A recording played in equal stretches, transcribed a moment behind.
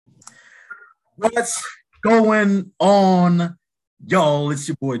What's going on, y'all? It's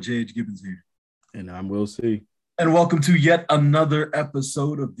your boy J.H. Gibbons here. And I'm Will C. And welcome to yet another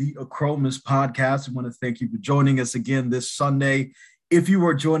episode of the Achromous Podcast. We want to thank you for joining us again this Sunday. If you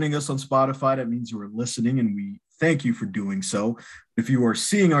are joining us on Spotify, that means you are listening, and we thank you for doing so. If you are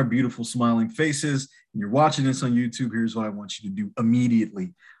seeing our beautiful smiling faces and you're watching this on YouTube, here's what I want you to do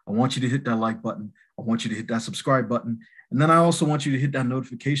immediately. I want you to hit that like button. I want you to hit that subscribe button. And then I also want you to hit that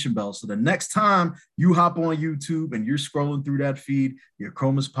notification bell so the next time you hop on YouTube and you're scrolling through that feed, the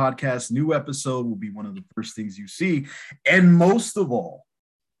Achromous Podcast new episode will be one of the first things you see. And most of all,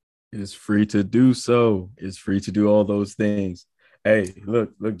 it's free to do so. It's free to do all those things. Hey,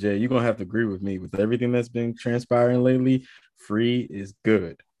 look, Jay, you're going to have to agree with me with everything that's been transpiring lately. Free is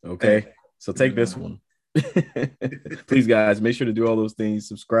good. Okay. So take this one. Please, guys, make sure to do all those things.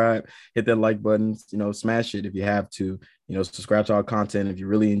 Subscribe, hit that like button, smash it if you have to, subscribe to our content. If you're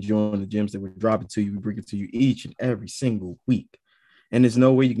really enjoying the gems that we're dropping to you, we bring it to you each and every single week. And there's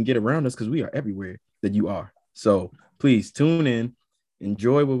no way you can get around us because we are everywhere that you are. So please tune in,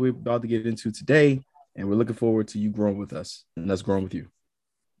 enjoy what we're about to get into today. And we're looking forward to you growing with us and us growing with you.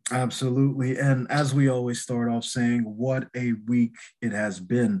 Absolutely. And as we always start off saying, what a week it has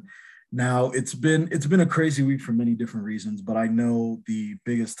been. Now, it's been a crazy week for many different reasons, but I know the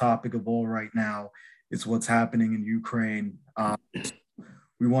biggest topic of all right now is what's happening in Ukraine.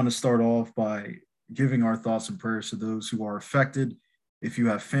 We want to start off by giving our thoughts and prayers to those who are affected. If you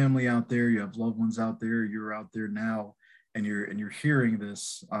have family out there, you have loved ones out there, you're out there now, and you're hearing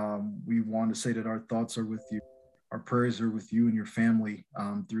this, we want to say that our thoughts are with you. Our prayers are with you and your family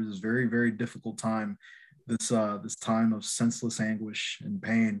through this very, very difficult time, this time of senseless anguish and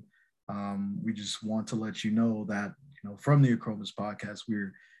pain. We just want to let you know that, from the Achromous Podcast,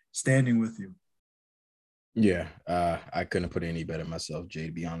 we're standing with you. Yeah, I couldn't put it any better myself, Jay,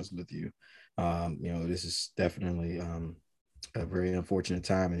 to be honest with you. This is definitely a very unfortunate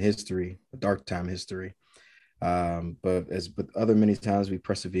time in history, a dark time in history. But as with other many times, we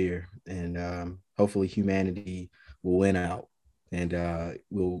persevere, and hopefully humanity will win out, and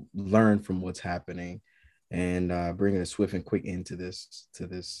we'll learn from what's happening, and bring a swift and quick end to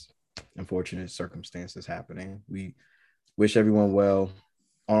this unfortunate circumstances happening. We wish everyone well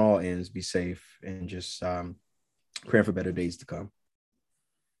on all ends, be safe, and just praying for better days to come.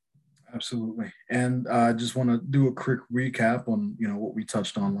 Absolutely. And I just want to do a quick recap on, what we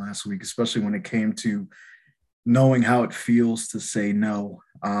touched on last week, especially when it came to knowing how it feels to say no.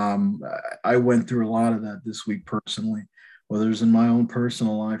 I went through a lot of that this week personally, whether it's in my own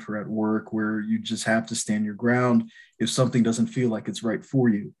personal life or at work, where you just have to stand your ground if something doesn't feel like it's right for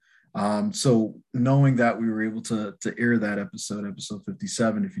you. So knowing that we were able to air that episode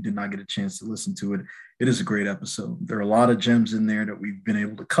 57, if you did not get a chance to listen to it, it is a great episode. There are a lot of gems in there that we've been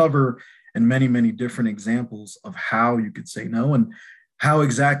able to cover, and many, many different examples of how you could say no and how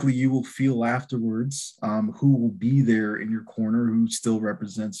exactly you will feel afterwards, who will be there in your corner, who still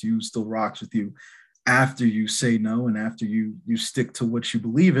represents you, still rocks with you after you say no and after you stick to what you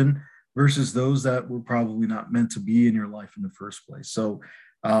believe in, versus those that were probably not meant to be in your life in the first place. So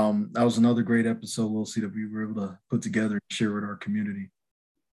that was another great episode, we'll see, that we were able to put together and share with our community.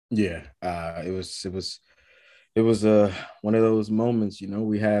 Yeah, it was one of those moments,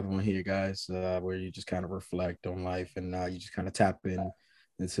 we have on here, guys, where you just kind of reflect on life, and you just kind of tap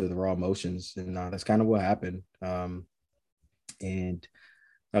into the raw emotions, and that's kind of what happened. And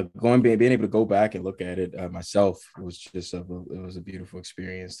being able to go back and look at it myself was just it was a beautiful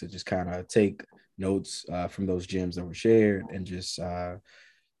experience to just kind of take notes from those gems that were shared and just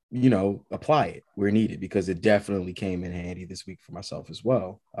apply it where needed, because it definitely came in handy this week for myself as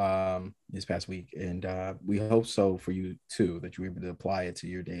well, this past week. And we hope so for you too, that you were able to apply it to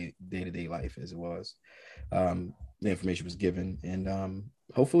your day-to-day life as it was. The information was given, and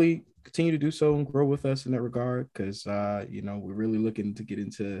hopefully continue to do so and grow with us in that regard, because we're really looking to get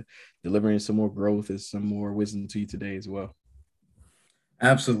into delivering some more growth and some more wisdom to you today as well.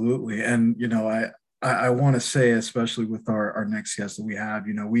 Absolutely. And I want to say, especially with our next guest that we have,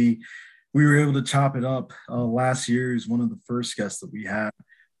 we were able to chop it up last year. He's one of the first guests that we had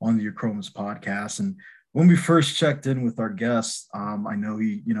on the Achromous Podcast. And when we first checked in with our guest, I know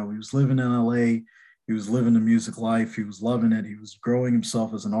he was living in LA. He was living the music life. He was loving it. He was growing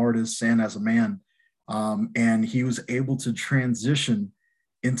himself as an artist and as a man. And he was able to transition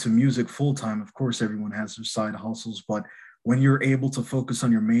into music full time. Of course, everyone has their side hustles, but when you're able to focus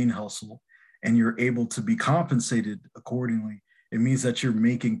on your main hustle and you're able to be compensated accordingly, it means that you're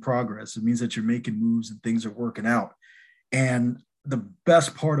making progress. It means that you're making moves and things are working out. And the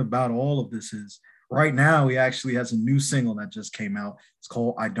best part about all of this is right now he actually has a new single that just came out. It's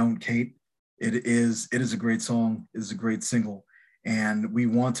called I Don't Kate. It is a great song. It is a great single. And we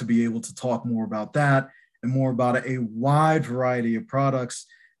want to be able to talk more about that and more about a wide variety of products.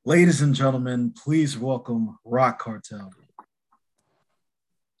 Ladies and gentlemen, please welcome Roc Kartel.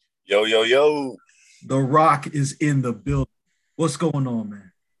 Yo, yo, yo. The Roc is in the building. What's going on,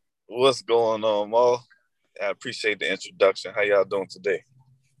 man? What's going on, Mo? I appreciate the introduction. How y'all doing today?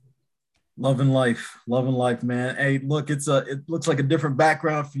 Loving life, man. Hey, look, it looks like a different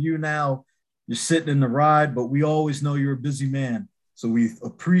background for you now. You're sitting in the ride, but we always know you're a busy man. So we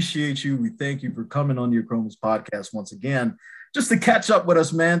appreciate you. We thank you for coming on the Achromous Podcast once again, just to catch up with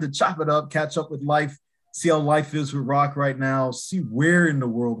us, man, to chop it up, catch up with life, see how life is with Roc right now, see where in the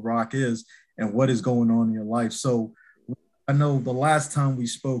world Roc is and what is going on in your life. So I know the last time we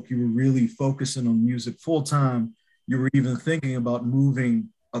spoke, you were really focusing on music full time. You were even thinking about moving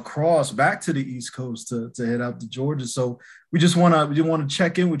across back to the East Coast to head out to Georgia. So we just want to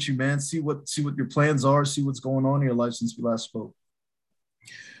check in with you, man. See what your plans are. See what's going on in your life since we last spoke.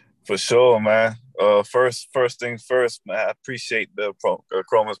 For sure, man. First things first, man. I appreciate the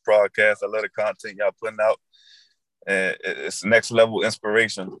Achromous Podcast. I love the content y'all putting out. It's next level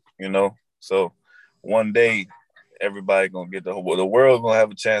inspiration, you know. So one day, everybody gonna get the world gonna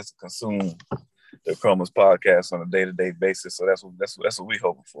have a chance to consume the Achromous Podcast on a day-to-day basis. So that's what we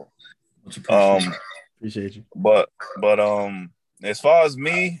hoping for. Appreciate you. But as far as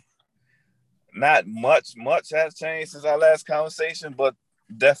me, not much has changed since our last conversation, but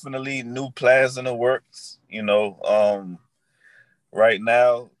definitely new plans in the works. You know, right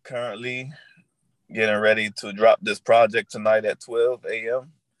now, currently getting ready to drop this project tonight at 12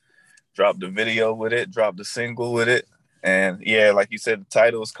 a.m. Drop the video with it, drop the single with it. And yeah, like you said, the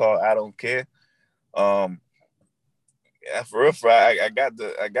title is called I Don't Care. Yeah, for real, I got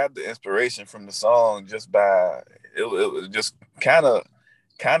the inspiration from the song just by it was just kind of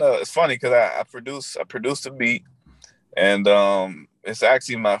it's funny because I produced a beat, and it's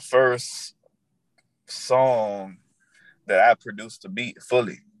actually my first song that I produced the beat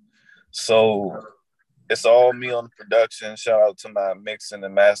fully. So it's all me on the production. Shout out to my mixing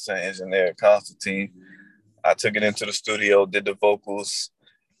and mastering engineer Constantine. I took it into the studio, did the vocals,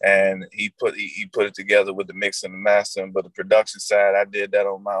 and he put it together with the mix and the mastering. But the production side, I did that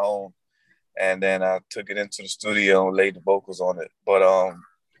on my own, and then I took it into the studio and laid the vocals on it. But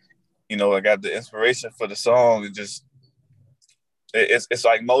you know, I got the inspiration for the song. It's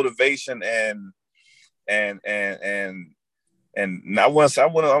like motivation and I don't want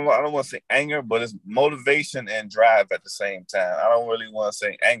to say anger, but it's motivation and drive at the same time. I don't really want to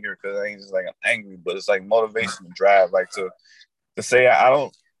say anger because I ain't just like I'm angry, but it's like motivation and drive, like to say I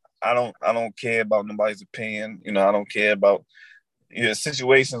don't care about nobody's opinion. You know, I don't care about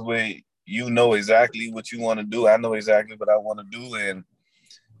situations where you know exactly what you want to do. I know exactly what I want to do,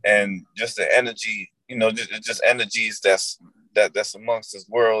 and just the energy, you know, just energies that's amongst this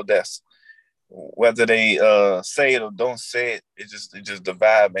world. That's whether they say it or don't say it, it just the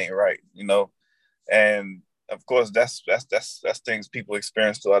vibe ain't right, you know. And of course, that's things people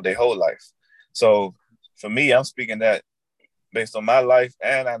experience throughout their whole life. So for me, I'm speaking that based on my life,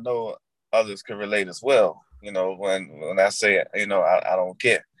 and I know others can relate as well. You know, when I say it, you know, I don't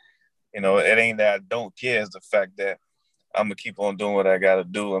care. You know, it ain't that I don't care. It's the fact that I'm gonna keep on doing what I gotta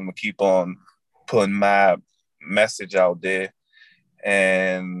do. I'm gonna keep on putting my message out there,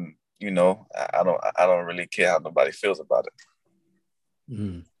 and you know, I don't really care how nobody feels about it.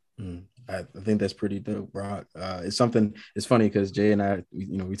 Mm-hmm. I think that's pretty dope, Roc. It's something. It's funny because Jay and I,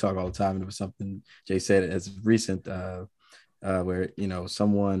 you know, we talk all the time, and it was something Jay said as recent, where you know,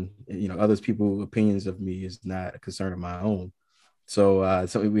 someone, you know, others people's opinions of me is not a concern of my own. So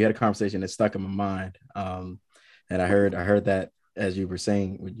we had a conversation that stuck in my mind, and I heard that as you were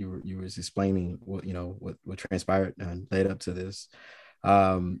saying, what you were explaining, what you know, what transpired and led up to this.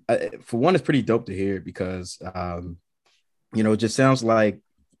 For one, it's pretty dope to hear because you know, it just sounds like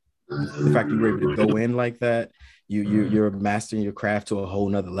the fact that you were able to go in like that, you're mastering your craft to a whole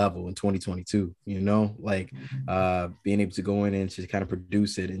nother level in 2022, you know, like being able to go in and just kind of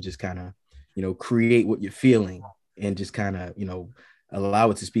produce it and just kind of, you know, create what you're feeling and just kind of, you know,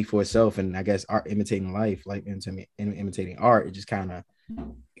 allow it to speak for itself. And I guess art imitating life, like imitating art, it just kind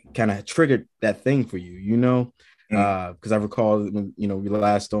of triggered that thing for you, you know. Because I recall when, you know, we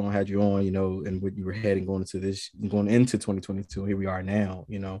last had you on, you know, and what you were heading going into 2022. Here we are now,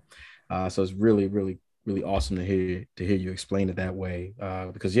 you know. So it's really, really, really awesome to hear you explain it that way.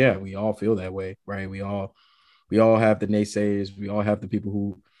 Because yeah, we all feel that way, right? We all have the naysayers. We all have the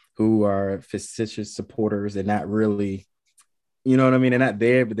people who are facetious supporters and not really, you know what I mean? They're not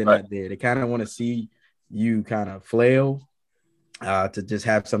there, but they're not there. They kind of want to see you kind of flail. to just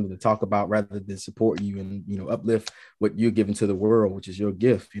have something to talk about rather than support you and, uplift what you're giving to the world, which is your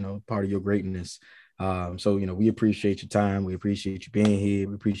gift, part of your greatness. So, we appreciate your time. We appreciate you being here.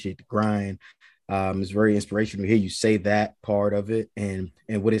 We appreciate the grind. It's very inspirational to hear you say that part of it and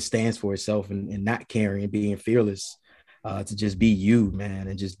what it stands for itself and not caring and being fearless, to just be you, man,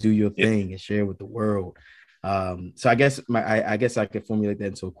 and just do your thing and share with the world. So I guess I guess I could formulate that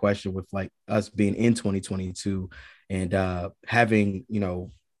into a question with like us being in 2022 and having,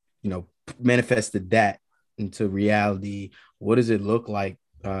 manifested that into reality. What does it look like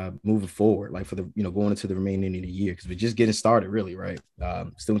moving forward, like for the, going into the remaining of the year? Because we're just getting started, really, right?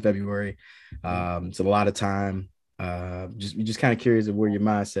 Still in February. It's a lot of time. Just kind of curious of where your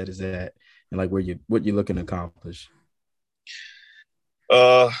mindset is at and like what you're looking to accomplish.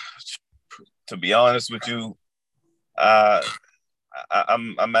 To be honest with you,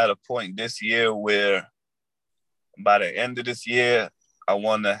 I'm at a point this year where by the end of this year, I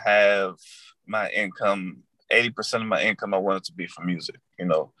want to have my income, 80% of my income, I want it to be from music,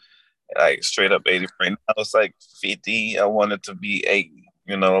 like straight up 80. Right now it's like 50. I want it to be 80.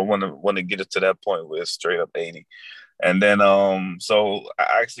 I want to get it to that point where it's straight up 80. And then, so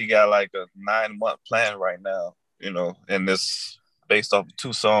I actually got like a 9-month plan right now, and this based off of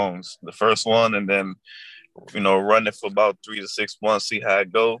 2 songs. The first one, and then, run it for about 3 to 6 months, see how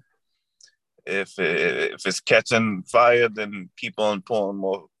it go. If it's catching fire, then keep on pouring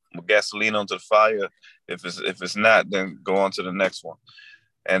more gasoline onto the fire. If it's not, then go on to the next one.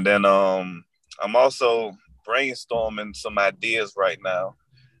 And then I'm also brainstorming some ideas right now.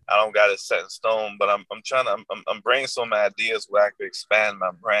 I don't got it set in stone, but I'm brainstorming ideas where I could expand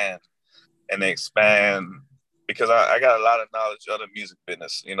my brand and expand, because I got a lot of knowledge of the music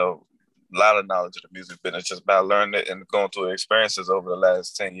business, a lot of knowledge of the music business just by learning it and going through experiences over the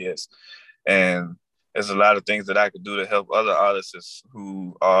last 10 years. And there's a lot of things that I could do to help other artists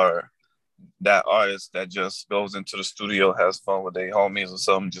who are that artist that just goes into the studio, has fun with their homies or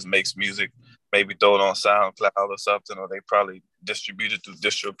something, just makes music, maybe throw it on SoundCloud or something, or they probably distribute it through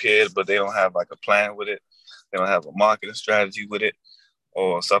DistroKid, but they don't have like a plan with it. They don't have a marketing strategy with it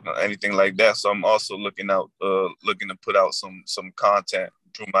or something, anything like that. So I'm also looking to put out some content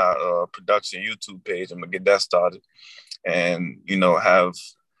through my production YouTube page. I'm gonna get that started, and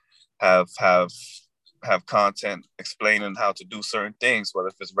have content explaining how to do certain things, whether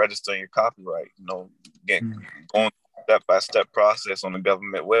if it's registering your copyright, going step-by-step process on the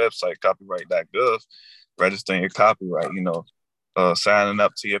government website, copyright.gov, registering your copyright, signing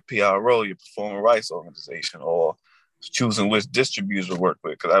up to your PRO, your performing rights organization, or choosing which distributors to work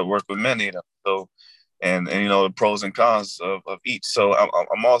with, because I work with many of them. So, and the pros and cons of each. So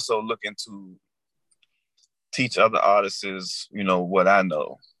I'm also looking to teach other artists, what I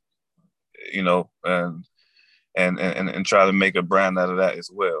know, and try to make a brand out of that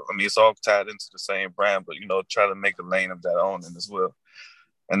as well. I mean, it's all tied into the same brand, but try to make a lane of that own as well.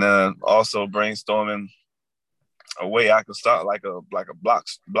 And then also brainstorming a way I could start like a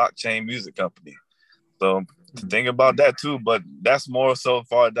blockchain music company. So think about that too, but that's more so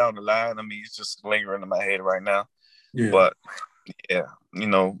far down the line. I mean, it's just lingering in my head right now. Yeah. But yeah,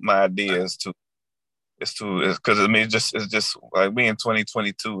 my idea is because I mean, it's just like we in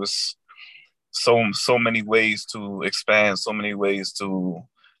 2022. It's so many ways to expand, so many ways to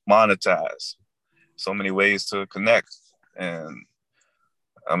monetize, so many ways to connect, and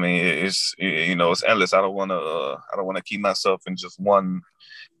I mean, it's endless. I don't want to keep myself in just one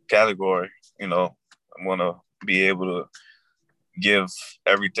category. I want to be able to give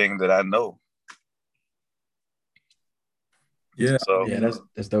everything that I know. Yeah. So yeah,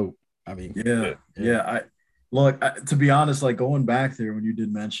 that's dope. I mean, yeah. Look, to be honest, like going back there when you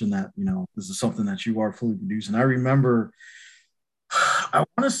did mention that, this is something that you are fully producing. I remember, I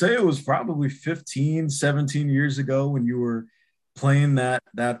want to say it was probably 15, 17 years ago when you were playing that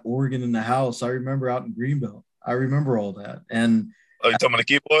organ in the house. I remember out in Greenbelt. I remember all that. And you talking about the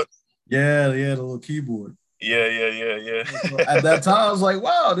keyboard? Yeah, the little keyboard. Yeah. So at that time, I was like,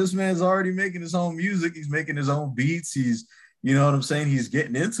 wow, this man's already making his own music. He's making his own beats. He's, you know what I'm saying? He's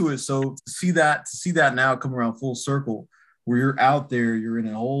getting into it. So to see that now come around full circle, where you're out there, you're in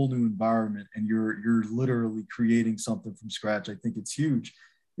a whole new environment, and you're literally creating something from scratch. I think it's huge.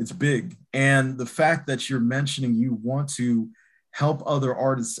 It's big. And the fact that you're mentioning you want to help other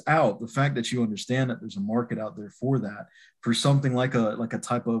artists out, the fact that you understand that there's a market out there for that, for something like a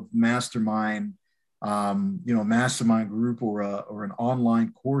type of mastermind, mastermind group or an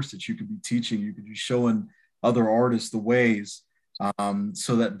online course that you could be teaching, you could be showing other artists the ways,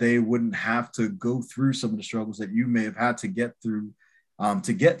 so that they wouldn't have to go through some of the struggles that you may have had to get through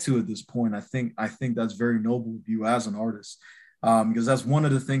to get to at this point. I think that's very noble of you as an artist. because that's one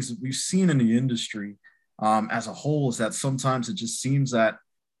of the things that we've seen in the industry as a whole, is that sometimes it just seems that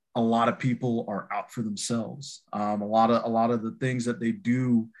a lot of people are out for themselves. A lot of the things that they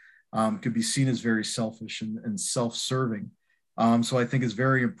do could be seen as very selfish and self-serving. So I think it's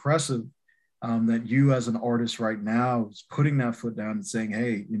very impressive that you, as an artist right now, is putting that foot down and saying,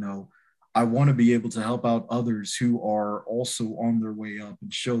 hey, I want to be able to help out others who are also on their way up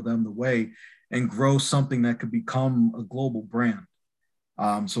and show them the way and grow something that could become a global brand.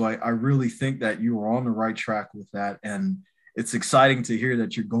 So I really think that you are on the right track with that. And it's exciting to hear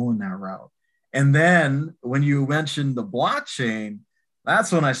that you're going that route. And then when you mentioned the blockchain,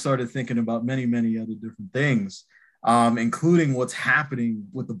 that's when I started thinking about many, many other different things, including what's happening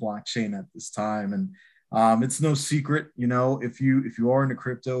with the blockchain at this time. And it's no secret, if you are into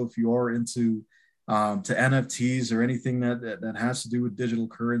crypto, if you are into to NFTs or anything that has to do with digital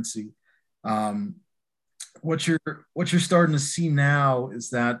currency, what you're starting to see now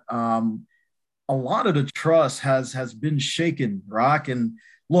is that a lot of the trust has been shaken, Rock. And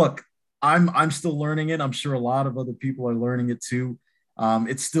look, I'm still learning it. I'm sure a lot of other people are learning it too.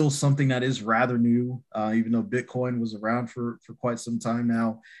 It's still something that is rather new, even though Bitcoin was around for quite some time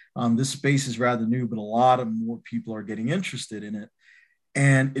now. This space is rather new, but a lot of more people are getting interested in it.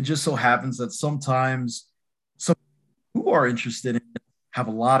 And it just so happens that sometimes some who are interested in it have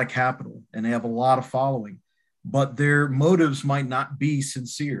a lot of capital and they have a lot of following, but their motives might not be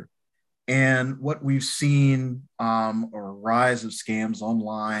sincere. And what we've seen are a rise of scams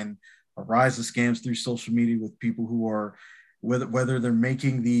online, a rise of scams through social media with people who are, whether they're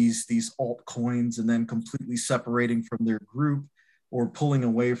making these altcoins and then completely separating from their group or pulling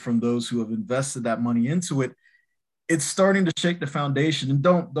away from those who have invested that money into it. It's starting to shake the foundation. And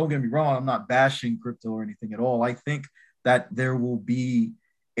don't get me wrong, I'm not bashing crypto or anything at all. I think that there will be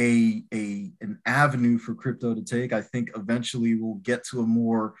an avenue for crypto to take. I think eventually we'll get to a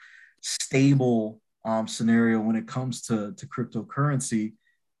more stable scenario when it comes to cryptocurrency.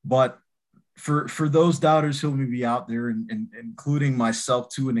 But for those doubters who may be out there, and including myself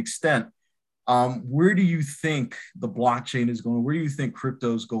to an extent, where do you think the blockchain is going? Where do you think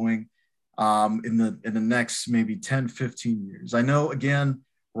crypto is going in the next maybe 10, 15 years? I know, again,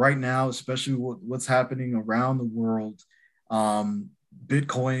 right now, especially what's happening around the world,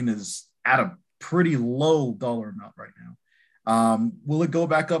 Bitcoin is at a pretty low dollar amount right now. Will it go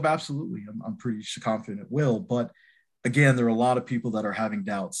back up? Absolutely. I'm pretty confident it will. But again, there are a lot of people that are having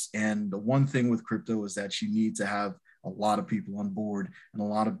doubts. And the one thing with crypto is that you need to have a lot of people on board and a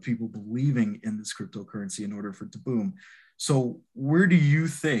lot of people believing in this cryptocurrency in order for it to boom. So where do you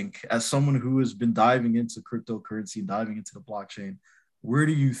think, as someone who has been diving into cryptocurrency and diving into the blockchain, where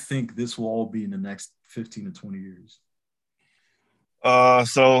do you think this will all be in the next 15 to 20 years?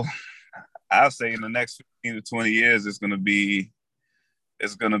 So I'll say in the next 15 to 20 years, it's going to be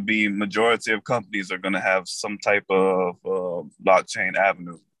majority of companies are going to have some type of blockchain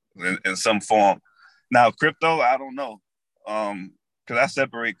avenue in some form. Now, crypto, I don't know, because I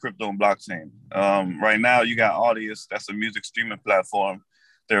separate crypto and blockchain. Right now, you got Audius, that's a music streaming platform.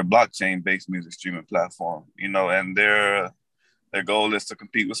 They're a blockchain-based music streaming platform, and their goal is to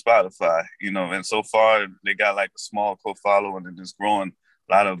compete with Spotify, and so far they got like a small co-following and it's growing.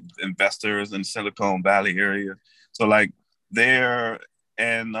 A lot of investors in Silicon Valley area. So like I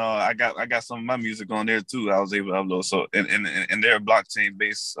got some of my music on there too. I was able to upload. So and they're a blockchain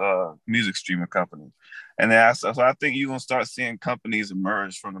based music streaming company. And then so I think you're gonna start seeing companies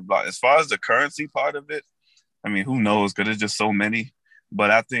emerge from the block. As far as the currency part of it, I mean, who knows? Because there's just so many.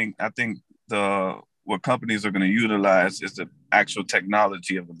 But I think what companies are going to utilize is the actual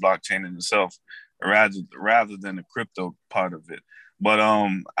technology of the blockchain in itself, rather than the crypto part of it. But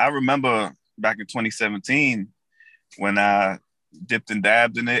I remember back in 2017 when I dipped and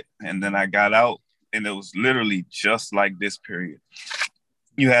dabbed in it, and then I got out, and it was literally just like this period.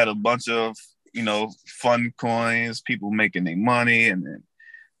 You had a bunch of fun coins, people making their money, and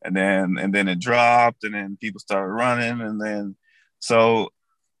then it dropped, and then people started running, and then so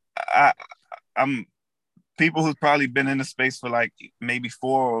I'm people who've probably been in the space for like maybe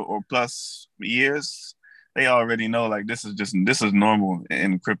 4 or plus years. They already know like this is normal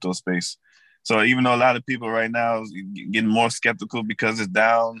in the crypto space. So even though a lot of people right now is getting more skeptical because it's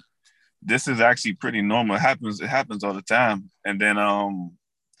down, this is actually pretty normal. It happens all the time. And then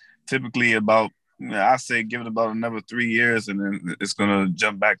typically I say give it about another 3 years and then it's gonna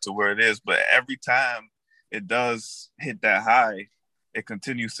jump back to where it is. But every time it does hit that high, it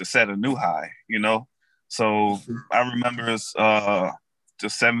continues to set a new high, So I remember the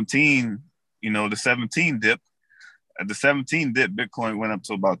 17 dip. At the 17 dip, Bitcoin went up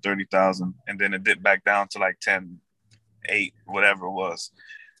to about 30,000, and then it dipped back down to like 10. 8, whatever it was.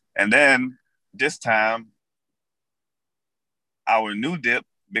 And then this time, our new dip,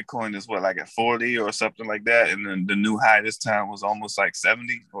 Bitcoin is what, like at 40 or something like that. And then the new high this time was almost like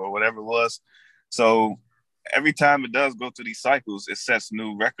 70 or whatever it was. So every time it does go through these cycles, it sets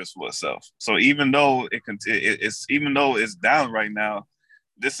new records for itself. So even though it's down right now,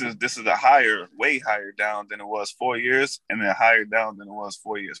 this is a way higher down than it was 4 years, and then higher down than it was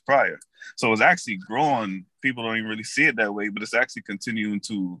 4 years prior. So it's actually growing. People don't even really see it that way, but it's actually continuing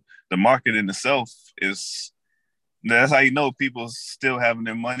to, the market in itself is, that's how you know people still having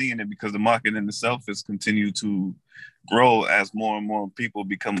their money in it, because the market in itself is continue to grow as more and more people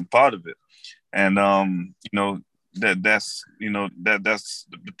become a part of it. And that's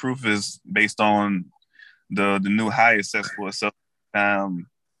the proof is based on the new high it sets for itself.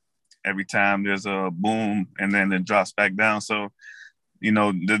 Every time there's a boom and then it drops back down. So,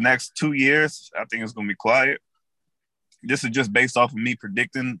 the next 2 years, I think it's gonna be quiet. This is just based off of me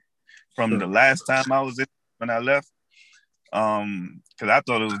predicting from the last time I was in when I left. Because I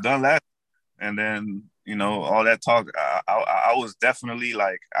thought it was done last, and then all that talk, I was definitely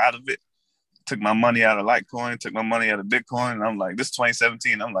like out of it. Took my money out of Litecoin, took my money out of Bitcoin, and I'm like, this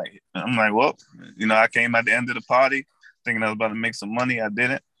 2017. I'm like, well, I came at the end of the party thinking I was about to make some money. I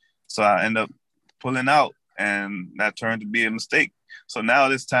didn't, so I end up pulling out, and that turned to be a mistake. So now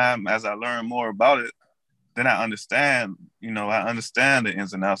this time, as I learn more about it, then I understand. I understand the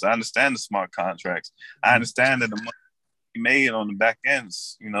ins and outs. I understand the smart contracts. I understand that the money made on the back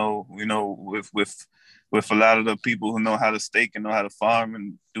ends, with a lot of the people who know how to stake and know how to farm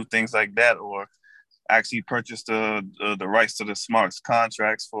and do things like that, or actually purchase the rights to the smart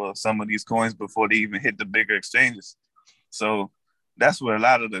contracts for some of these coins before they even hit the bigger exchanges. So that's where a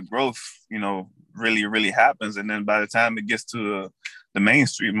lot of the growth, really, really happens. And then by the time it gets to the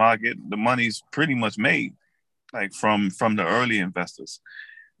mainstream market, the money's pretty much made, like from the early investors.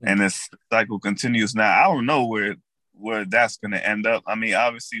 And this cycle continues. Now, I don't know where that's going to end up. I mean,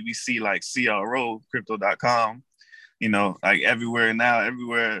 obviously we see like CRO, crypto.com, like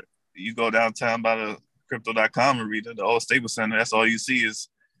everywhere you go downtown by the crypto.com arena, the old Staples Center, that's all you see is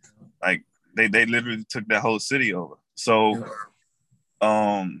like, they literally took that whole city over. So,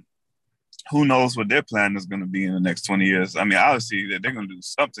 who knows what their plan is going to be in the next 20 years. I mean, obviously they're going to do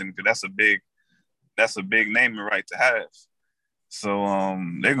something, because that's a big name and right to have. So,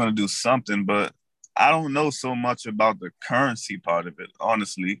 they're going to do something, but I don't know so much about the currency part of it,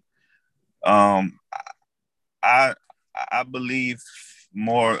 honestly. I believe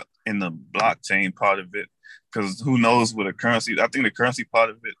more in the blockchain part of it, because who knows what a currency. I think the currency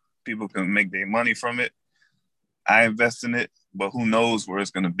part of it, people can make their money from it. I invest in it, but who knows where it's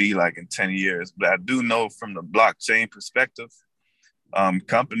going to be like in 10 years. But I do know from the blockchain perspective,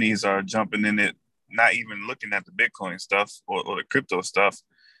 companies are jumping in it, not even looking at the Bitcoin stuff or the crypto stuff.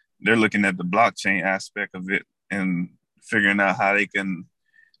 They're looking at the blockchain aspect of it and figuring out how they can,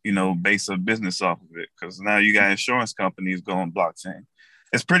 base a business off of it. Because now you got insurance companies going blockchain.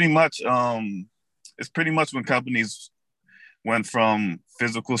 It's pretty much when companies went from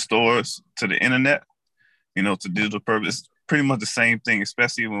physical stores to the internet, to digital purpose. Pretty much the same thing,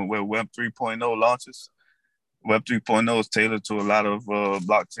 especially when Web 3.0 launches. Web 3.0 is tailored to a lot of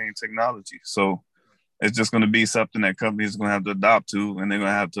blockchain technology. So it's just going to be something that companies are going to have to adopt to, and they're going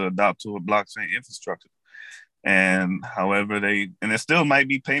to have to adopt to a blockchain infrastructure. And there still might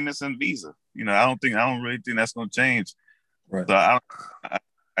be payments in Visa. I don't really think that's going to change. Right. So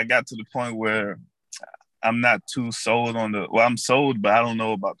I got to the point where I'm not too sold on I'm sold, but I don't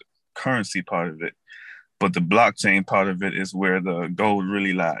know about the currency part of it. But the blockchain part of it is where the gold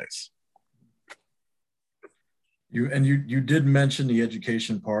really lies. You did mention the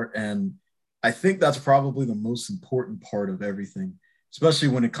education part, and I think that's probably the most important part of everything, especially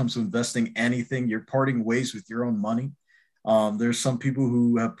when it comes to investing anything. You're parting ways with your own money. There's some people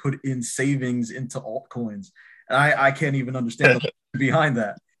who have put in savings into altcoins, and I can't even understand the behind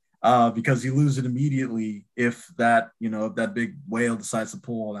that, because you lose it immediately if that big whale decides to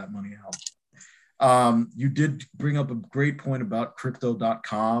pull all that money out. You did bring up a great point about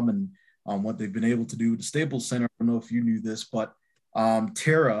crypto.com and what they've been able to do with the Staples Center. I don't know if you knew this, but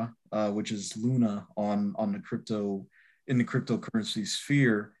Terra, which is Luna in the cryptocurrency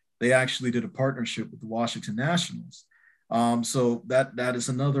sphere, they actually did a partnership with the Washington Nationals. So that's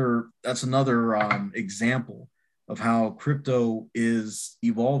another example of how crypto is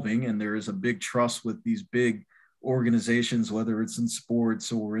evolving, and there is a big trust with these big organizations, whether it's in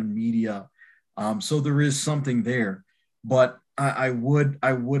sports or in media. So there is something there, but I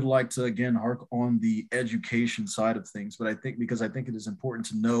would like to again hark on the education side of things. But I think it is important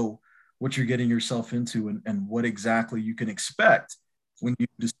to know what you're getting yourself into and what exactly you can expect when you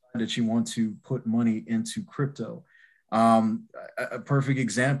decide that you want to put money into crypto. A perfect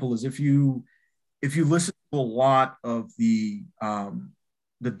example is if you listen to a lot of the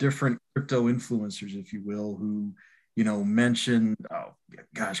different crypto influencers, if you will, who mention, oh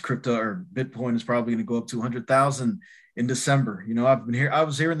gosh, crypto or Bitcoin is probably going to go up to 100,000 in December. I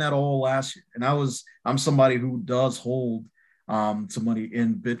was hearing that all last year, and I'm somebody who does hold some money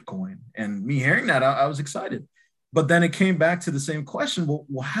in Bitcoin, and me hearing that, I was excited. But then it came back to the same question. Well,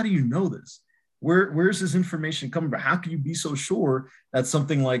 how do you know this? Where's this information coming from? How can you be so sure that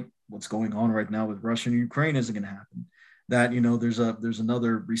something like what's going on right now with Russia and Ukraine isn't going to happen? That, there's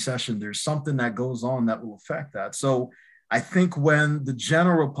another recession. There's something that goes on that will affect that. So I think when the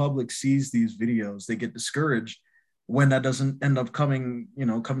general public sees these videos, they get discouraged when that doesn't end up coming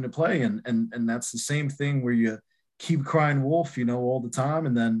to play. And that's the same thing where you keep crying wolf, all the time.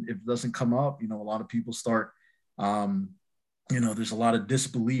 And then if it doesn't come up, a lot of people start, there's a lot of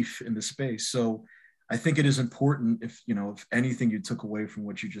disbelief in the space. So I think it is important, if anything you took away from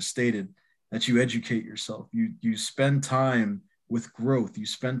what you just stated, that you educate yourself. You spend time with growth. You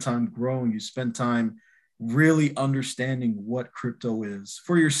spend time growing. You spend time really understanding what crypto is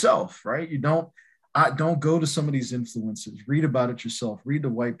for yourself, right? You don't go to some of these influencers. Read about it yourself. Read the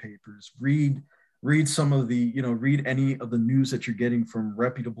white papers. Read some of the, read any of the news that you're getting from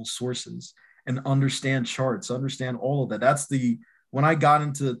reputable sources, and understand charts, understand all of that. When I got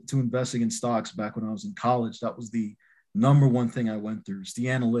into investing in stocks back when I was in college, that was the number one thing I went through, is the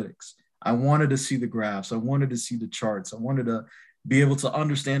analytics. I wanted to see the graphs. I wanted to see the charts. I wanted to be able to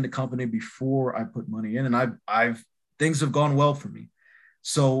understand the company before I put money in. And things have gone well for me.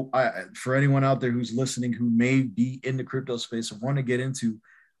 So for anyone out there who's listening, who may be in the crypto space or want to get into,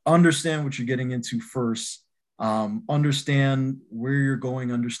 understand what you're getting into first. Understand where you're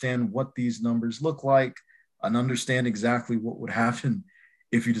going, understand what these numbers look like, and understand exactly what would happen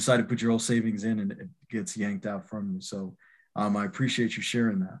if you decide to put your whole savings in and it gets yanked out from you. So I appreciate you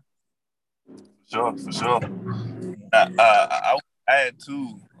sharing that. Sure, for sure. I would add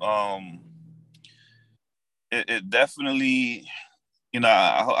too, it definitely,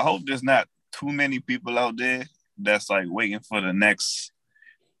 I hope there's not too many people out there that's like waiting for the next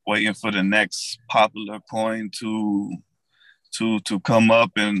popular coin to come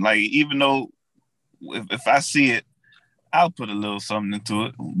up. And like, even though if I see it, I'll put a little something into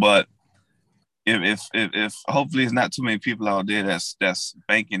it. But if hopefully it's not too many people out there that's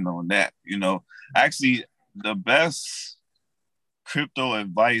banking on that. Actually, the best crypto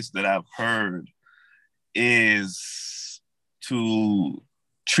advice that I've heard is to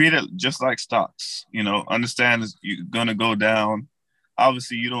treat it just like stocks. Understand you're gonna go down.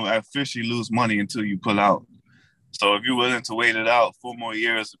 Obviously, you don't officially lose money until you pull out. So if you're willing to wait it out 4 more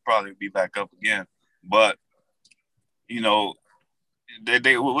years, it'll probably be back up again. But,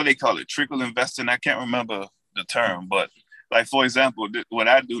 they what they call it, trickle investing. I can't remember the term, but like, for example, what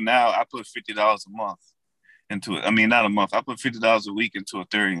I do now, I put $50 a month into it. I mean, not a month. I put $50 a week into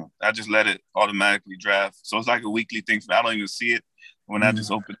Ethereum. I just let it automatically draft. So it's like a weekly thing for me. I don't even see it. When I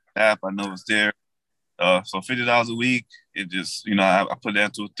just open the app, I know it's there. So $50 a week, it just, I put that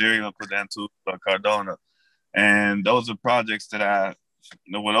into Ethereum, I put that into Cardano. And those are projects that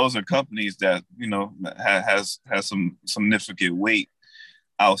those are companies that, has some significant weight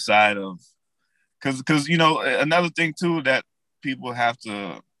outside of, because another thing too that people have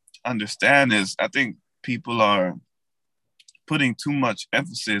to understand is, I think people are putting too much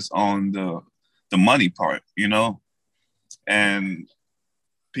emphasis on the money part, and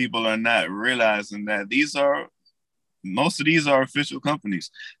people are not realizing that most of these are official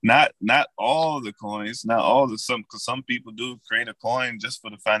companies. Not all the coins, not all the because some people do create a coin just for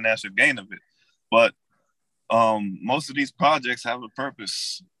the financial gain of it. But most of these projects have a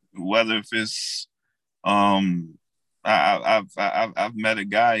purpose. Whether if it's I've met a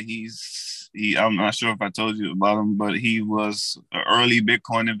guy. I'm not sure if I told you about him, but he was an early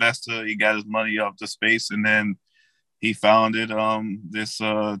Bitcoin investor. He got his money off the space, and then he founded this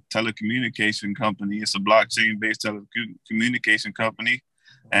telecommunication company. It's a blockchain-based telecommunication company,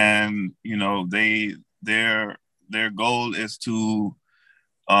 and their goal is to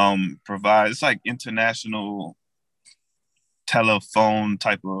provide. It's like international telephone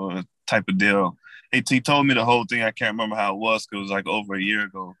type of deal. He told me the whole thing. I can't remember how it was because it was like over a year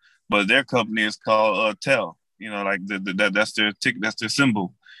ago. But their company is called Tel. Like that's their ticket. That's their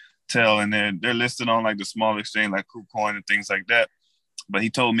symbol. Tell, and they're listed on like the small exchange like KuCoin and things like that. But he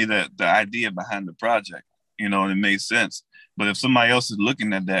told me that the idea behind the project, and it made sense. But if somebody else is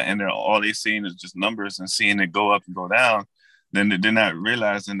looking at that and all they're seeing is just numbers and seeing it go up and go down, then they're not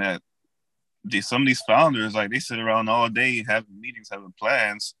realizing that some of these founders, like, they sit around all day having meetings, having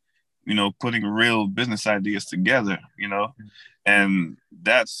plans, putting real business ideas together, and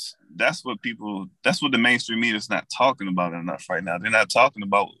that's what the mainstream media is not talking about enough right now. They're not talking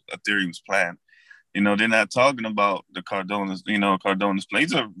about Ethereum's plan. They're not talking about the Cardona's plan.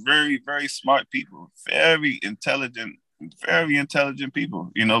 These are very, very smart people, very intelligent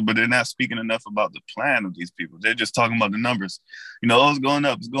people, but they're not speaking enough about the plan of these people. They're just talking about the numbers. Oh, it's going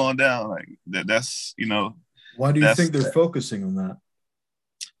up, it's going down. Like that's. Why do you think they're focusing on that?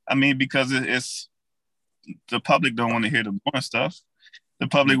 I mean, because it's the public don't want to hear the boring stuff. The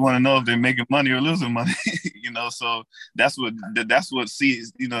public want to know if they're making money or losing money, So that's what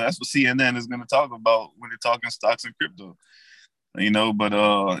CNN is going to talk about when they're talking stocks and crypto, But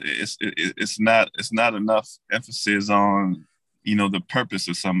it's not enough emphasis on the purpose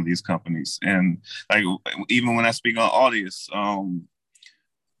of some of these companies. And like, even when I speak on Audius,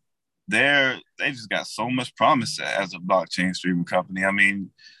 they just got so much promise as a blockchain streaming company. I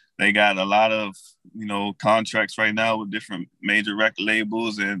mean, they got a lot of, contracts right now with different major record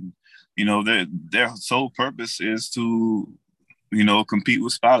labels, and, their sole purpose is to, compete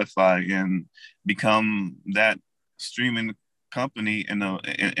with Spotify and become that streaming company in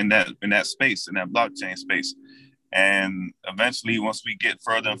that space, in that blockchain space. And eventually, once we get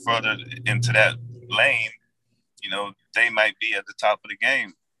further and further into that lane, they might be at the top of the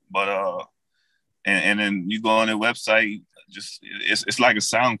game. But and then you go on their website, it's like a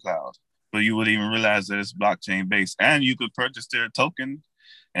SoundCloud, but you wouldn't even realize that it's blockchain based. And you could purchase their token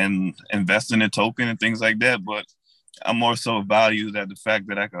and invest in a token and things like that. But I more so value that the fact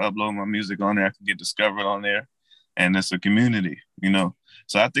that I can upload my music on there, I can get discovered on there, and it's a community,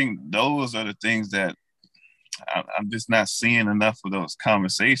 So I think those are the things that I'm just not seeing enough of those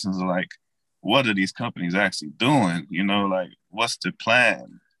conversations. Like, what are these companies actually doing? Like, what's the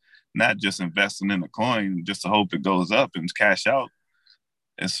plan? Not just investing in a coin just to hope it goes up and cash out.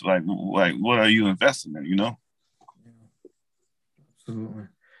 It's like what are you investing in? Yeah, absolutely.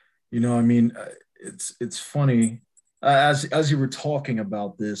 I mean, it's funny as you were talking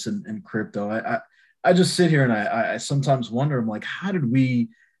about this and crypto. I just sit here and I sometimes wonder. I'm like, how did we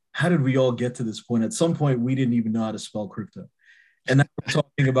all get to this point? At some point, we didn't even know how to spell crypto, and then we're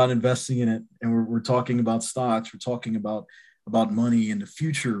talking about investing in it, and we're talking about stocks. We're talking about money and the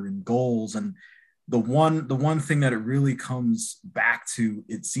future and goals. And the one thing that it really comes back to,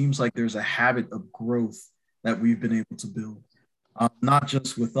 it seems like there's a habit of growth that we've been able to build, not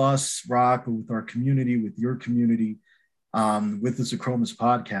just with us, Roc, but with our community, with your community, with this Achromous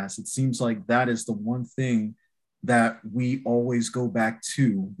podcast. It seems like that is the one thing that we always go back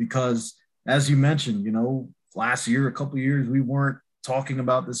to, because as you mentioned, last year, a couple of years, we weren't talking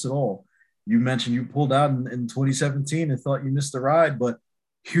about this at all. You mentioned you pulled out in 2017 and thought you missed the ride, but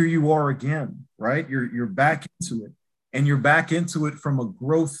here you are again, right? You're back into it, and you're back into it from a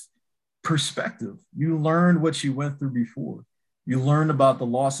growth perspective. You learned what you went through before. You learned about the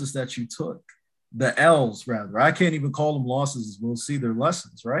losses that you took, the L's rather. I can't even call them losses. We'll see, they're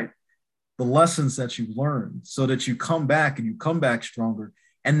lessons, right? The lessons that you learned, so that you come back and you come back stronger.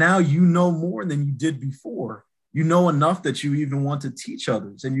 And now you know more than you did before. You know enough that you even want to teach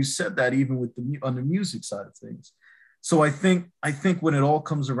others. And you said that even with on the music side of things. So I think when it all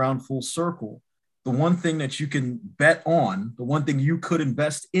comes around full circle, the one thing that you can bet on, the one thing you could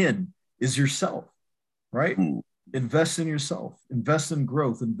invest in is yourself, right? Invest in yourself, invest in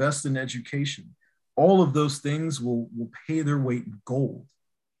growth, invest in education. All of those things will pay their weight in gold.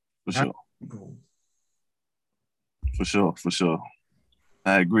 For sure. Gold. For sure.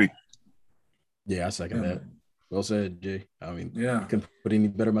 I agree. Yeah, I second that. Well said, Jay. I mean, yeah, I couldn't put any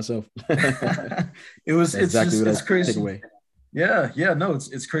better myself. It's crazy. Take away. Yeah, no,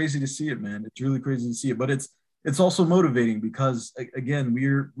 it's crazy to see it, man. It's really crazy to see it, but it's also motivating because, again,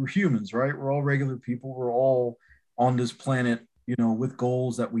 we're humans, right? We're all regular people. We're all on this planet, with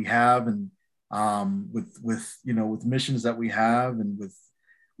goals that we have, and with missions that we have, and with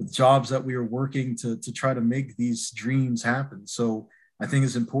jobs that we are working to try to make these dreams happen. So I think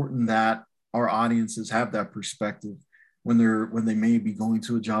it's important that our audiences have that perspective when they may be going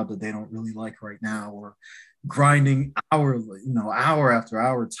to a job that they don't really like right now, or grinding hour after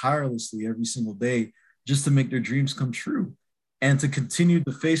hour tirelessly every single day just to make their dreams come true, and to continue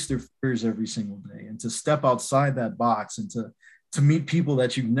to face their fears every single day, and to step outside that box, and to meet people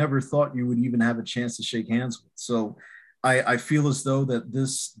that you never thought you would even have a chance to shake hands with. So I feel as though that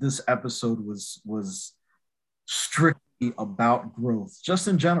this episode was strictly about growth, just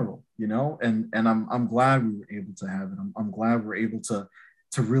in general, and I'm glad we were able to have it. I'm glad we're able to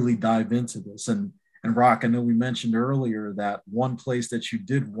really dive into this. And And Rock, I know we mentioned earlier that one place that you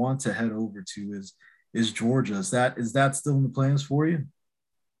did want to head over to is Georgia. Is that still in the plans for you?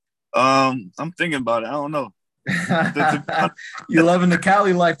 I'm thinking about it. I don't know. You loving the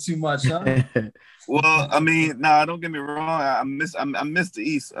Cali life too much, huh? Well, I mean, nah, don't get me wrong. I miss the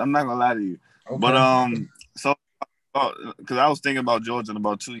East. I'm not gonna lie to you. Okay. But so because I was thinking about Georgia in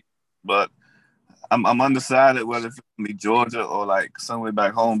about 2 years, but I'm undecided whether it's gonna be Georgia or like somewhere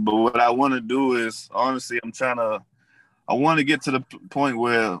back home. But what I want to do is honestly, I want to get to the point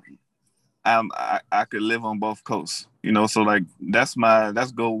where I could live on both coasts. So like that's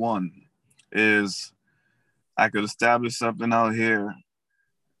goal one is I could establish something out here,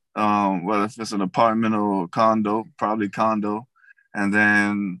 whether if it's an apartment or condo, probably condo, and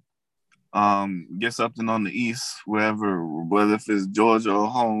then get something on the east, wherever, whether if it's Georgia or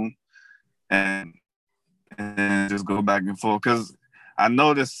home, and just go back and forth. Because I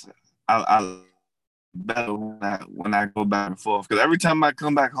notice I better when I go back and forth. Because every time I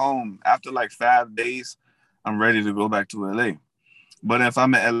come back home, after like 5 days, I'm ready to go back to LA. But if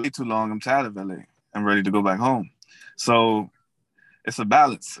I'm in LA too long, I'm tired of LA. I'm ready to go back home. So it's a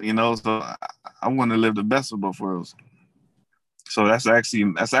balance, So I want to live the best of both worlds. So that's actually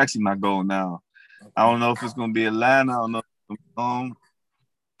my goal now. I don't know if it's gonna be Atlanta. I don't know if it's gonna be home,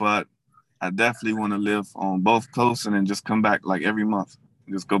 but I definitely want to live on both coasts and then just come back like every month,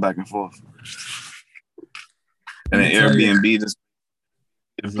 just go back and forth. And then Airbnb just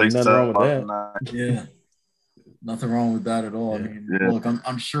There's nothing wrong with that. Yeah. Nothing wrong with that at all. Yeah. I mean, look,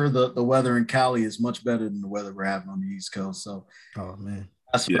 I'm sure the weather in Cali is much better than the weather we're having on the East Coast. So, oh man,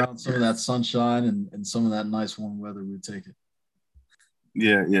 pass around some of that sunshine and some of that nice warm weather, we'd take it.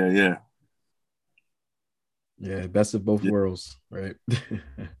 Yeah. Yeah, best of both worlds, right?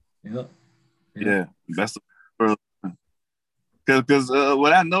 Yeah, best of both worlds. Because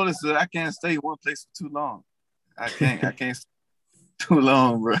what I noticed is I can't stay one place for too long. I can't stay too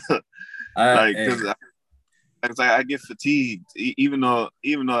long, bro. Because I get fatigued, even though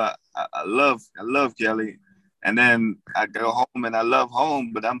I love Cali, and then I go home and I love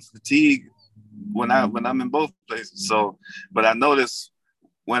home, but I'm fatigued when I'm in both places. So, but I notice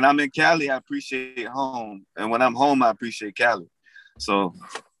when I'm in Cali, I appreciate home, and when I'm home, I appreciate Cali. So,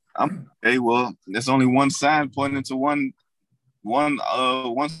 I'm okay. Well, there's only one sign pointing to one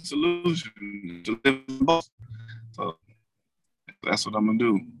solution to live in both. So that's what I'm gonna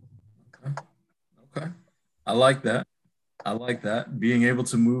do. Okay. I like that. Being able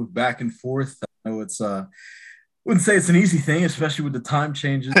to move back and forth. I know it's wouldn't say it's an easy thing, especially with the time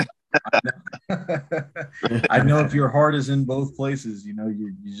changes. I know if your heart is in both places, you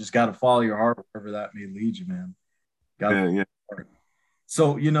just got to follow your heart wherever that may lead you, man. Yeah.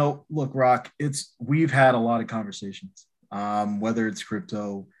 So, look, Roc, we've had a lot of conversations, whether it's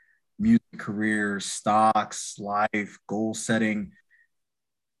crypto, music career, stocks, life, goal setting.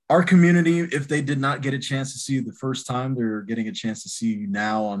 Our community, if they did not get a chance to see you the first time, they're getting a chance to see you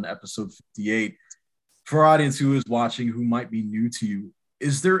now on episode 58. For our audience who is watching, who might be new to you,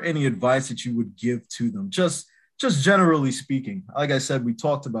 is there any advice that you would give to them? Just generally speaking. Like I said, we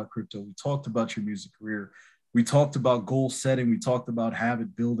talked about crypto. We talked about your music career. We talked about goal setting. We talked about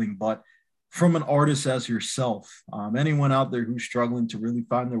habit building. But from an artist as yourself, anyone out there who's struggling to really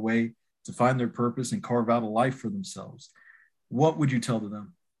find their way, to find their purpose and carve out a life for themselves, what would you tell to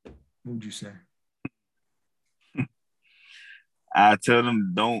them? What would you say? I tell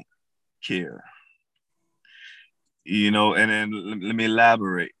them don't care. And then let me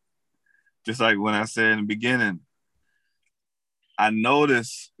elaborate. Just like when I said in the beginning, I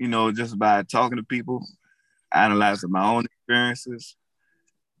noticed, just by talking to people, analyzing my own experiences,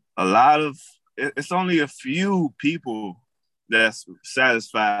 it's only a few people that's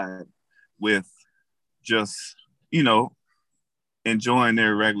satisfied with just, enjoying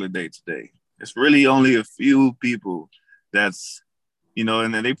their regular day to day. It's really only a few people that's, and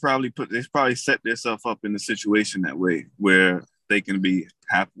then they probably set themselves up in a situation that way where they can be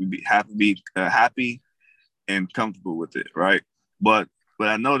happy and comfortable with it, right? But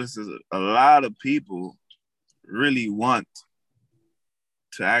I notice is a lot of people really want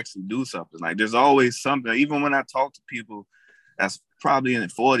to actually do something. Like there's always something, even when I talk to people that's probably in their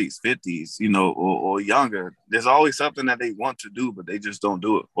 40s, 50s, or younger, there's always something that they want to do, but they just don't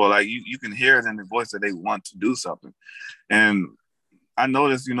do it. Or like you can hear it in their voice that they want to do something. And I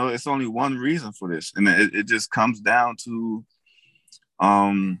noticed, it's only one reason for this. And it just comes down to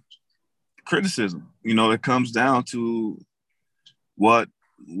criticism. It comes down to what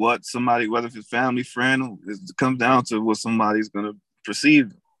somebody, whether it's family, friend, it comes down to what somebody's going to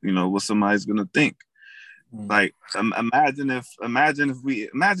perceive, what somebody's going to think. Like, imagine if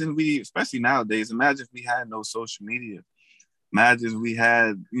we, especially nowadays, imagine if we had no social media. Imagine if we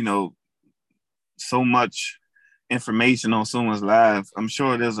had, so much information on someone's life. I'm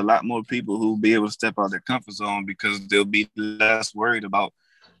sure there's a lot more people who will be able to step out their comfort zone because they'll be less worried about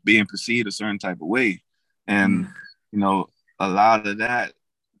being perceived a certain type of way. And, a lot of that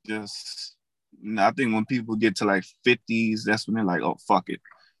just, I think when people get to like 50s, that's when they're like, oh, fuck it.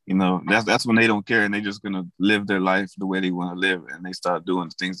 That's when they don't care and they're just going to live their life the way they want to live. And they start doing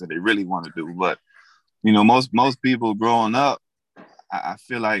the things that they really want to do. But, most people growing up, I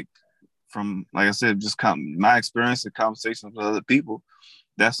feel like, from, like I said, just my experience and conversations with other people,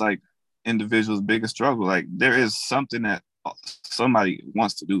 that's like individuals' biggest struggle. Like, there is something that somebody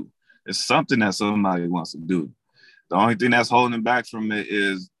wants to do. There's something that somebody wants to do. The only thing that's holding back from it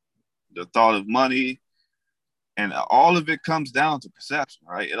is the thought of money, and all of it comes down to perception,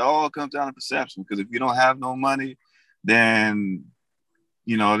 right? It all comes down to perception, because if you don't have no money, then,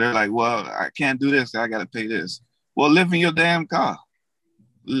 they're like, well, I can't do this. I got to pay this. Well, live in your damn car.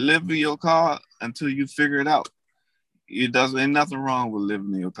 Live in your car until you figure it out. Ain't nothing wrong with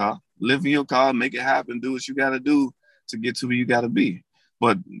living in your car. Live in your car, make it happen, do what you got to do to get to where you got to be.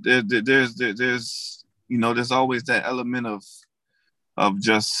 But there's always that element of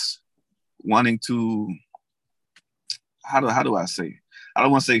just wanting to, how do I say? I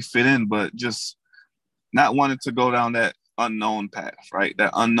don't want to say fit in, but just not wanting to go down that unknown path, right?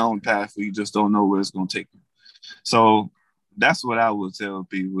 That unknown path where you just don't know where it's going to take you. So that's what I would tell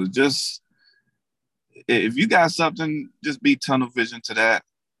people. Just, if you got something, just be tunnel vision to that.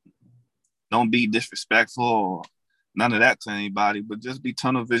 Don't be disrespectful or none of that to anybody, but just be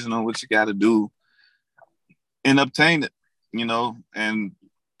tunnel vision on what you got to do and obtain it, and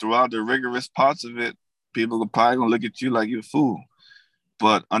throughout the rigorous parts of it, people are probably going to look at you like you're a fool,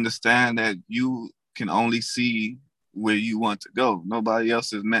 but understand that you can only see where you want to go. Nobody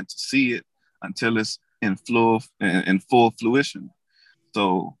else is meant to see it until it's in full fruition.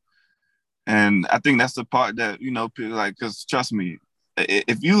 So, and I think that's the part that, people like, because trust me,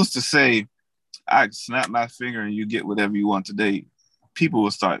 if you was to say, I snap my finger and you get whatever you want today, people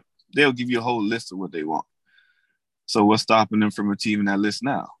they'll give you a whole list of what they want. So what's stopping them from achieving that list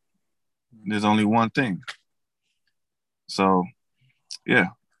now? There's only one thing. So, yeah,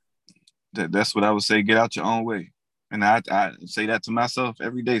 that's what I would say. Get out your own way. And I say that to myself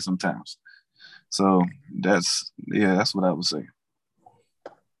every day sometimes. So that's what I would say.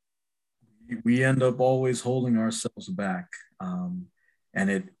 We end up always holding ourselves back. And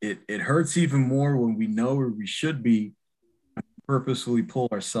it hurts even more when we know where we should be and purposefully pull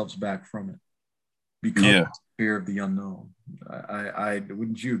ourselves back from it because of fear of the unknown. I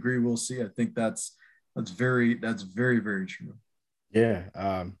wouldn't you agree, Will C? I think that's very, very true. Yeah.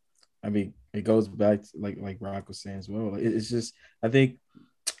 I mean, it goes back to, like Roc was saying as well. It's just, I think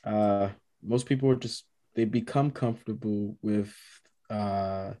most people are just, they become comfortable with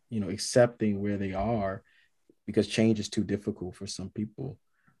accepting where they are because change is too difficult for some people.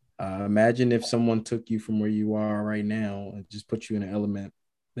 Imagine if someone took you from where you are right now and just put you in an element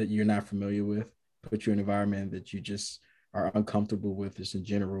that you're not familiar with, put you in an environment that you just are uncomfortable with just in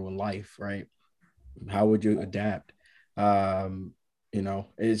general in life, right? How would you adapt?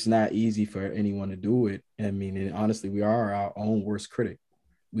 It's not easy for anyone to do it. I mean, and honestly, we are our own worst critic.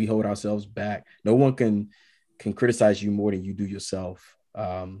 We hold ourselves back. No one can criticize you more than you do yourself.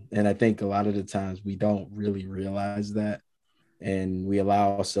 And I think a lot of the times we don't really realize that, and we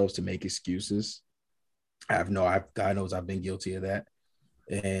allow ourselves to make excuses. God knows I've been guilty of that.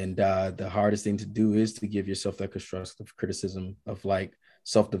 And the hardest thing to do is to give yourself that constructive criticism of like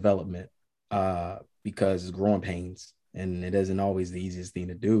self-development, because it's growing pains and it isn't always the easiest thing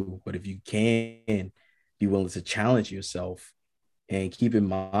to do. But if you can be willing to challenge yourself and keep in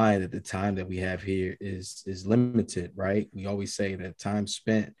mind that the time that we have here is limited, right? We always say that time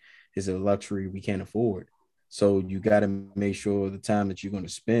spent is a luxury we can't afford. So you got to make sure the time that you're going to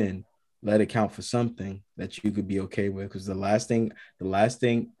spend, let it count for something that you could be okay with. Because the last thing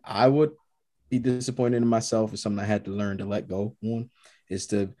I would be disappointed in myself is something I had to learn to let go on, is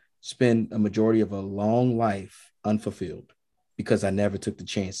to spend a majority of a long life unfulfilled because I never took the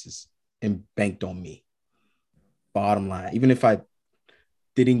chances and banked on me. Bottom line, even if I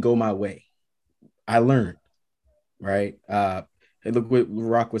didn't go my way, I learned, right? And look what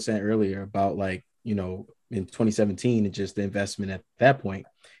Roc was saying earlier about, like, in 2017 and just the investment at that point,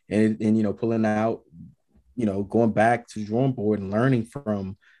 and pulling out, going back to the drawing board and learning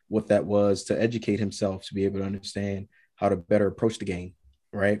from what that was to educate himself to be able to understand how to better approach the game,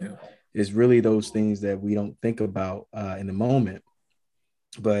 right? Yeah. It's really those things that we don't think about in the moment,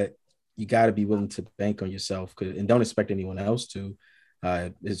 but you got to be willing to bank on yourself, and don't expect anyone else to.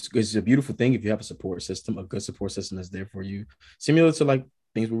 It's a beautiful thing if you have a support system, a good support system that's there for you, similar to like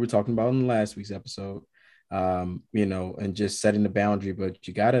things we were talking about in last week's episode. And just setting the boundary, but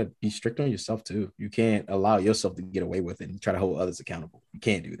you got to be strict on yourself too. You can't allow yourself to get away with it and try to hold others accountable. You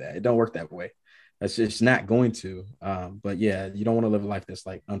can't do that. It don't work that way. That's just not going to. But yeah, you don't want to live a life that's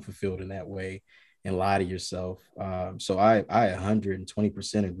like unfulfilled in that way and lie to yourself. So I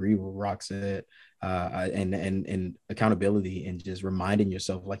 120% agree with what Roc said. And accountability and just reminding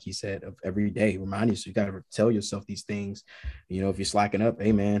yourself, like he said, of every day, remind yourself, you got to tell yourself these things. If you're slacking up,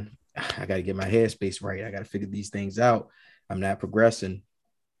 hey man, I got to get my headspace right. I got to figure these things out. I'm not progressing.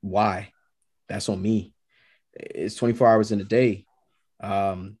 Why? That's on me. It's 24 hours in a day.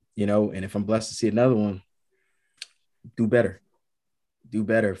 And if I'm blessed to see another one, do better,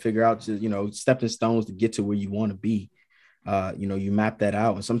 figure out, stepping stones to get to where you want to be. You map that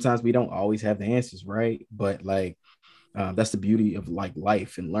out. And sometimes we don't always have the answers, right? But like, that's the beauty of like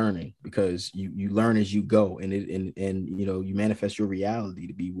life and learning, because you learn as you go, and you manifest your reality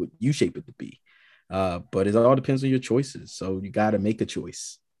to be what you shape it to be. But it all depends on your choices. So you got to make a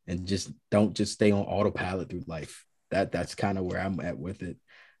choice and don't stay on autopilot through life. That's kind of where I'm at with it.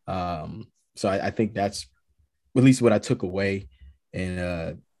 So I think that's at least what I took away.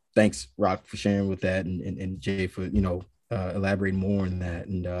 And thanks, Roc, for sharing with that, and Jay for elaborating more on that.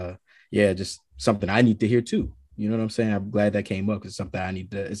 And just something I need to hear too. You know what I'm saying? I'm glad that came up, because it's something I need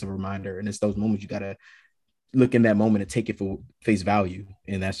to, it's a reminder. And it's those moments you got to look in that moment and take it for face value.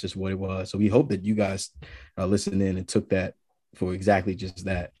 And that's just what it was. So we hope that you guys listened in and took that for exactly just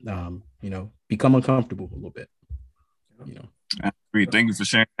that. Become uncomfortable a little bit. I agree. Thank you for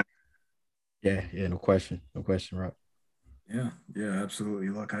sharing. Yeah. No question, Roc. Yeah, absolutely.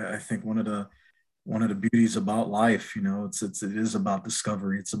 Look, I think one of the beauties about life, it is about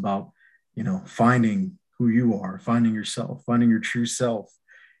discovery. It's about, finding who you are, finding yourself, finding your true self.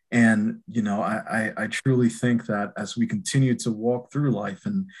 And, I truly think that as we continue to walk through life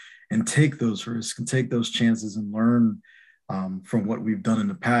and take those risks and take those chances and learn from what we've done in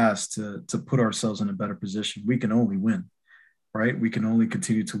the past to put ourselves in a better position, we can only win, right? We can only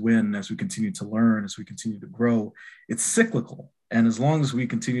continue to win as we continue to learn, as we continue to grow. It's cyclical. And as long as we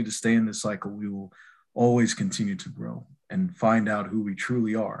continue to stay in this cycle, we will always continue to grow and find out who we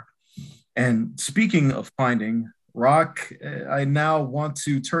truly are. And speaking of finding, Roc, I now want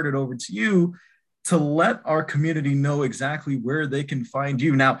to turn it over to you to let our community know exactly where they can find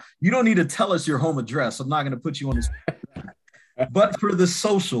you. Now, you don't need to tell us your home address. I'm not going to put you on the spot. But for the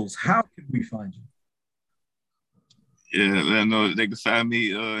socials, how can we find you? Yeah, I know they can find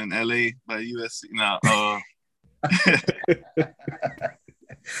me in LA by USC now.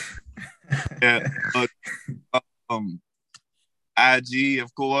 IG,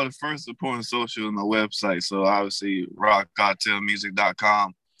 of course, the first important social on my website. So obviously,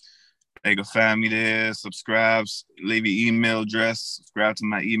 rockartelmusic.com. They can find me there, subscribe, leave your email address, subscribe to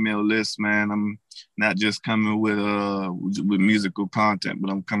my email list, man. I'm not just coming with musical content,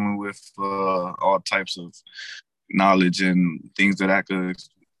 but I'm coming with all types of knowledge and things that I could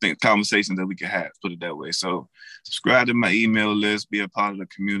think, conversations that we could have, put it that way. So subscribe to my email list, be a part of the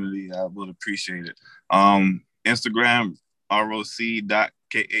community. I would appreciate it. Instagram, roc.kartel,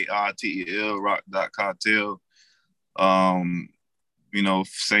 roc.kartel.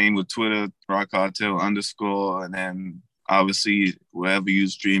 Same with Twitter, Roc Kartel _, and then obviously wherever you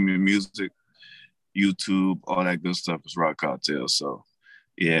stream your music, YouTube, all that good stuff is Roc Kartel. So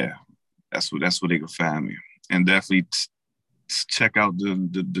yeah, that's where they can find me. And definitely check out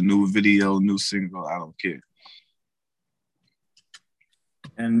the new video, new single, I Don't Care.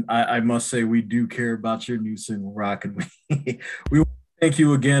 And I must say, we do care about your new single, Roc. And we thank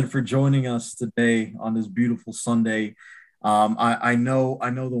you again for joining us today on this beautiful Sunday. I know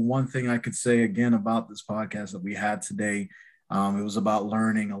the one thing I could say again about this podcast that we had today, it was about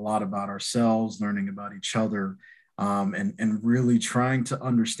learning a lot about ourselves, learning about each other, and really trying to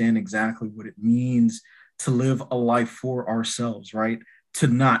understand exactly what it means to live a life for ourselves, right? To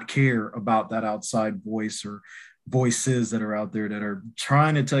not care about that outside voice or voices that are out there that are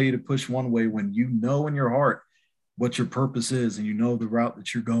trying to tell you to push one way when you know in your heart what your purpose is and you know the route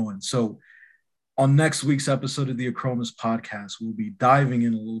that you're going. So on next week's episode of the Achromous Podcast, we'll be diving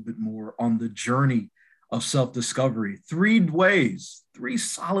in a little bit more on the journey of self-discovery. 3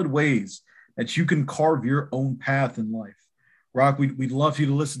 solid ways that you can carve your own path in life. Roc, we'd love for you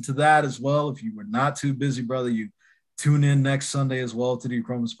to listen to that as well. If you were not too busy, brother, you tune in next Sunday as well to the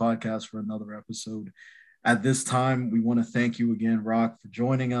Achromous Podcast for another episode. At this time, we want to thank you again, Roc, for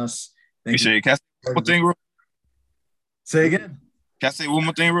joining us. Thank you. Say again. Can I say one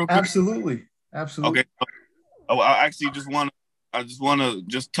more thing real quick? Absolutely. Okay. Oh, I actually just want to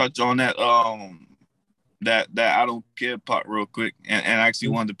just touch on that that I don't care part real quick, and I actually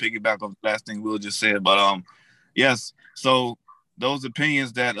wanted to piggyback off the last thing Will just said, but yes. So those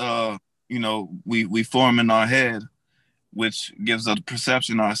opinions that we form in our head, which gives us a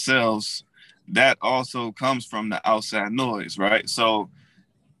perception ourselves, that also comes from the outside noise, right? So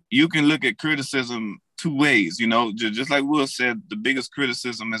you can look at criticism two ways, just like Will said, the biggest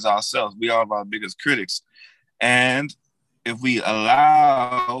criticism is ourselves. We are our biggest critics. And if we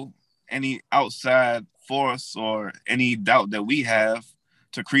allow any outside force or any doubt that we have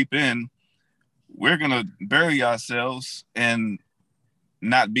to creep in, we're going to bury ourselves and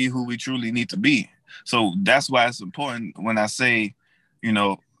not be who we truly need to be. So that's why it's important when I say,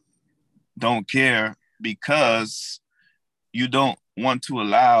 don't care, because you don't want to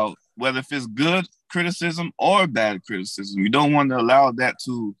allow, whether if it's good criticism or bad criticism, you don't want to allow that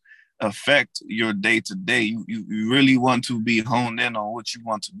to affect your day-to-day. You really want to be honed in on what you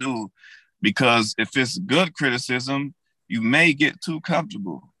want to do, because if it's good criticism, you may get too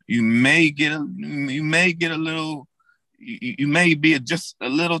comfortable. You may be just a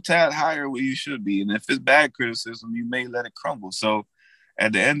little tad higher where you should be. And if it's bad criticism, you may let it crumble. So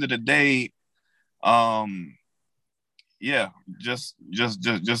at the end of the day, just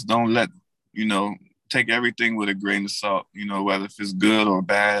don't let, take everything with a grain of salt, whether if it's good or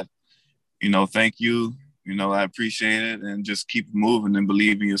bad, thank you. I appreciate it, and just keep moving and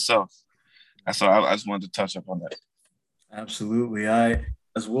believe in yourself. That's all. I just wanted to touch up on that. Absolutely.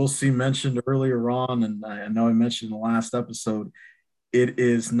 As Will C mentioned earlier on, and I know I mentioned in the last episode, it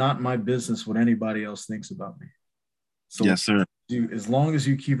is not my business what anybody else thinks about me. So yes, sir. As long as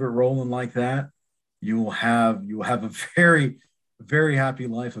you keep it rolling like that, you will have a very, very happy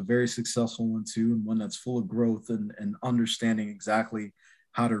life, a very successful one too, and one that's full of growth and understanding exactly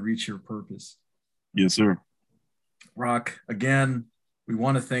how to reach your purpose. Yes, sir. Roc, again, we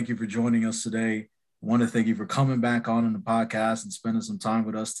want to thank you for joining us today. I want to thank you for coming back on in the podcast and spending some time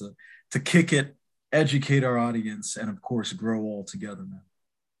with us to kick it, educate our audience, and of course, grow all together, man.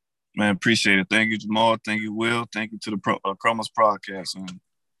 Man, appreciate it. Thank you, Jamal. Thank you, Will. Thank you to the Achromous Podcast. Man.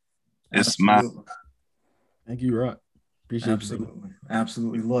 It's Thank you, Roc. Appreciate you.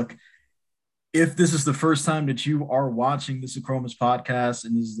 Absolutely. Look, if this is the first time that you are watching this Achromous Podcast,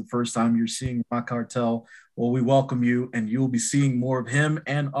 and this is the first time you're seeing Roc Kartel, well, we welcome you, and you'll be seeing more of him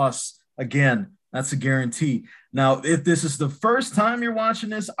and us again. That's a guarantee. Now, if this is the first time you're watching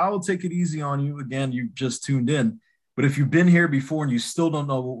this, I will take it easy on you. Again, you just tuned in. But if you've been here before and you still don't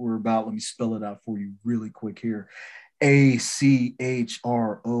know what we're about, let me spell it out for you really quick here. Achromous.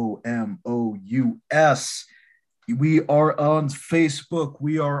 We are on Facebook.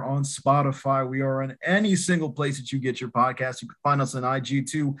 We are on Spotify. We are on any single place that you get your podcast. You can find us on IG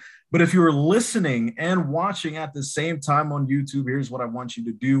too. But if you're listening and watching at the same time on YouTube, here's what I want you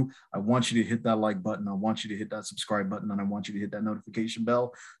to do. I want you to hit that like button. I want you to hit that subscribe button, and I want you to hit that notification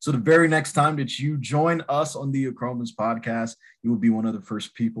bell. So the very next time that you join us on the Achromous Podcast, you will be one of the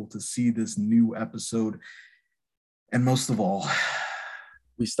first people to see this new episode. And most of all,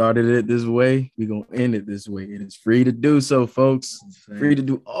 we started it this way. We're going to end it this way. It is free to do so, folks. Free to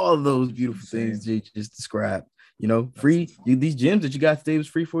do all those beautiful things Jay just described. Free. These gems that you got today was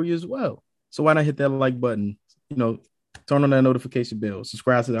free for you as well. So why not hit that like button? Turn on that notification bell.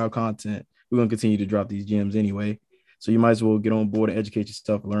 Subscribe to our content. We're going to continue to drop these gems anyway. So you might as well get on board and educate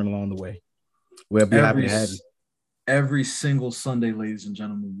yourself and learn along the way. We'll be happy to have you. Every single Sunday, ladies and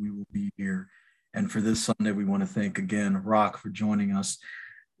gentlemen, we will be here. And for this Sunday, we want to thank again Roc for joining us.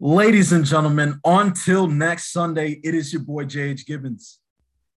 Ladies and gentlemen, until next Sunday, it is your boy J.H. Gibbons.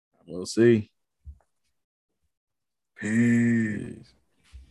 We'll see. Peace.